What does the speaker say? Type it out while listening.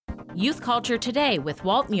Youth Culture Today with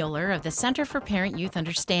Walt Mueller of the Center for Parent-Youth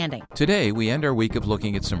Understanding. Today, we end our week of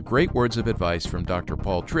looking at some great words of advice from Dr.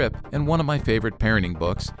 Paul Tripp and one of my favorite parenting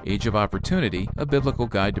books, Age of Opportunity, A Biblical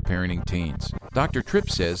Guide to Parenting Teens. Dr. Tripp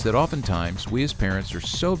says that oftentimes we as parents are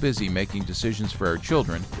so busy making decisions for our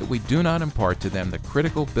children that we do not impart to them the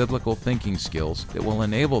critical biblical thinking skills that will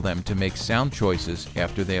enable them to make sound choices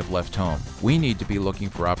after they have left home. We need to be looking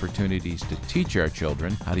for opportunities to teach our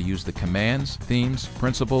children how to use the commands, themes,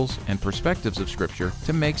 principles, and perspectives of Scripture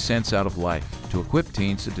to make sense out of life, to equip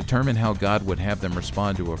teens to determine how God would have them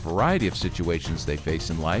respond to a variety of situations they face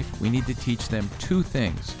in life. We need to teach them two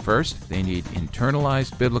things. First, they need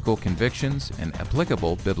internalized biblical convictions and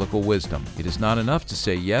applicable biblical wisdom. It is not enough to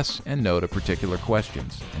say yes and no to particular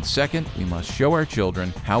questions. And second, we must show our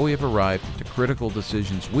children how we have arrived at the critical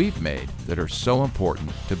decisions we've made that are so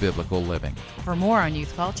important to biblical living. For more on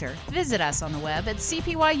youth culture, visit us on the web at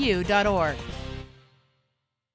cpyu.org.